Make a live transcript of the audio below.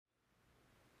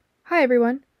Hi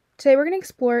everyone! Today we're going to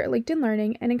explore LinkedIn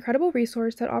Learning, an incredible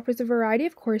resource that offers a variety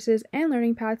of courses and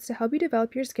learning paths to help you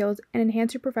develop your skills and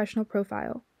enhance your professional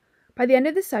profile. By the end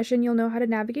of this session, you'll know how to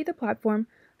navigate the platform,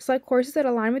 select courses that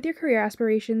align with your career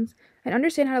aspirations, and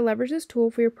understand how to leverage this tool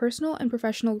for your personal and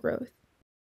professional growth.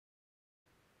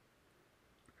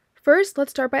 First,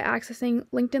 let's start by accessing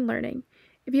LinkedIn Learning.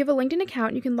 If you have a LinkedIn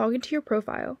account, you can log into your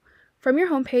profile. From your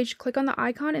homepage, click on the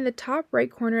icon in the top right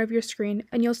corner of your screen,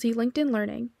 and you'll see LinkedIn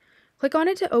Learning. Click on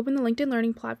it to open the LinkedIn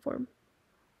Learning platform.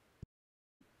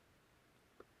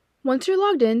 Once you're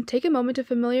logged in, take a moment to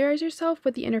familiarize yourself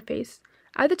with the interface.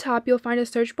 At the top, you'll find a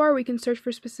search bar where you can search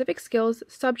for specific skills,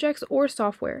 subjects, or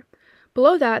software.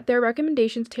 Below that, there are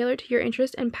recommendations tailored to your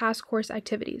interest and past course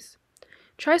activities.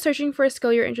 Try searching for a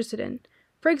skill you're interested in.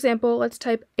 For example, let's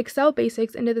type Excel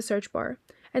Basics into the search bar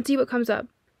and see what comes up.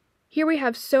 Here we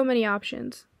have so many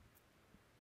options.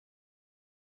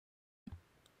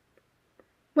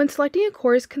 When selecting a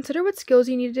course, consider what skills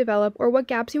you need to develop or what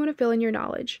gaps you want to fill in your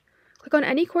knowledge. Click on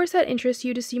any course that interests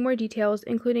you to see more details,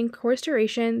 including course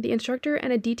duration, the instructor,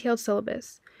 and a detailed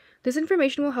syllabus. This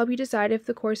information will help you decide if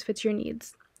the course fits your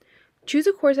needs. Choose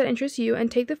a course that interests you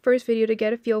and take the first video to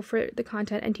get a feel for the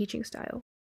content and teaching style.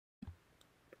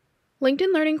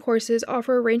 LinkedIn Learning courses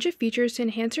offer a range of features to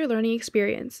enhance your learning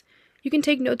experience. You can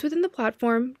take notes within the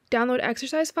platform, download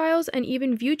exercise files, and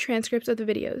even view transcripts of the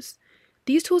videos.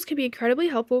 These tools can be incredibly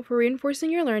helpful for reinforcing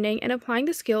your learning and applying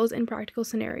the skills in practical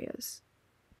scenarios.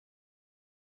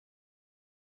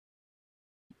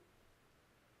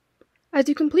 As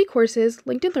you complete courses,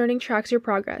 LinkedIn Learning tracks your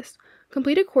progress.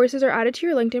 Completed courses are added to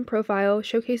your LinkedIn profile,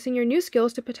 showcasing your new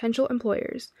skills to potential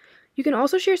employers. You can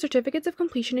also share certificates of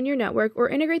completion in your network or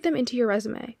integrate them into your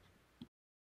resume.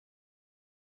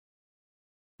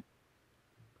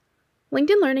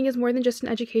 LinkedIn Learning is more than just an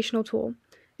educational tool.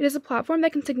 It is a platform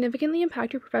that can significantly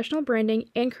impact your professional branding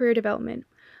and career development.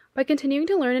 By continuing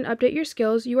to learn and update your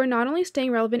skills, you are not only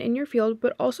staying relevant in your field,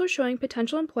 but also showing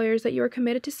potential employers that you are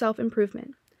committed to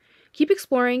self-improvement. Keep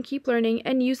exploring, keep learning,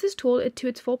 and use this tool to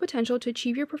its full potential to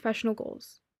achieve your professional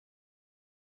goals.